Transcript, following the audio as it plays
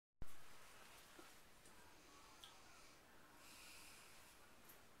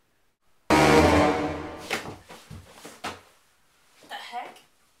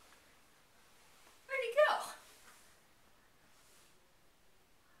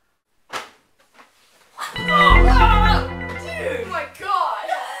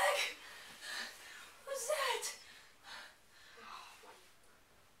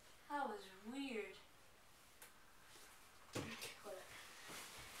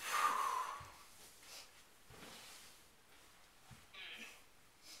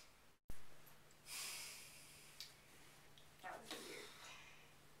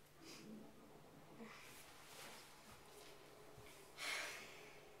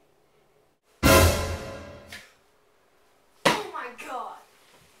god.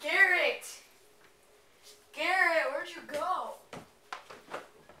 Garrett! Garrett, where'd you go?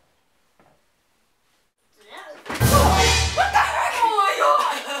 What the heck? Oh my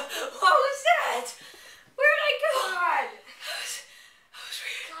god! What was that? Where did I go? God! That was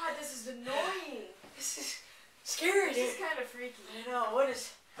weird. God, this is annoying. This is scary. This is kind of freaky. I know. What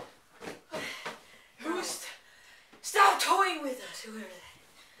is... Who's... Stop toying with us, whoever that is.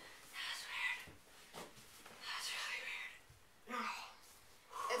 That's weird. That's really weird. No.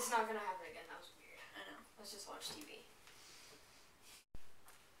 It's not gonna happen again. That was weird. I know. Let's just watch TV.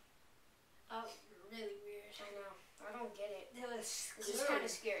 That was really weird. I know. I don't get it. That was This is kind of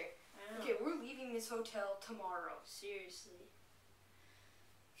scary. I know. Okay, we're leaving this hotel tomorrow. Seriously.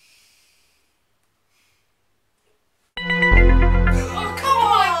 Oh, come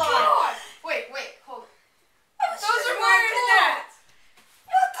on! God! Wait, hold on. Those are my cats!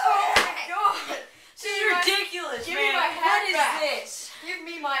 What the Oh my heck? god! This is ridiculous, give man. me my hat What back. is this? Give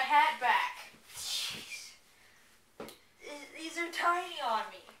me my hat back. Jeez. These are tiny on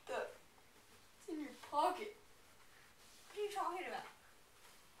me. It's in your pocket. What are you talking about?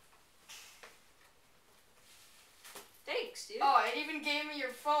 Thanks, dude. Oh, it even gave me your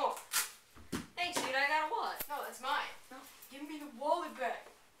phone. Thanks, dude. I got a wallet. No, that's mine. No. Give me the wallet back.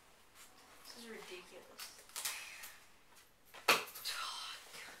 This is ridiculous.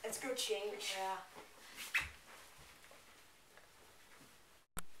 Let's go change. Yeah.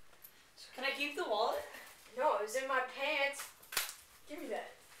 So can I keep the wallet? No, it was in my pants. Give me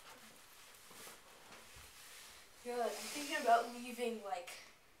that. Yeah, I'm thinking about leaving, like,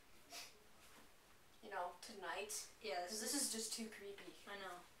 tonight. Yeah, Because this is just too creepy. I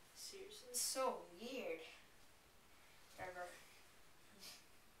know. Seriously. It's so weird. Whatever.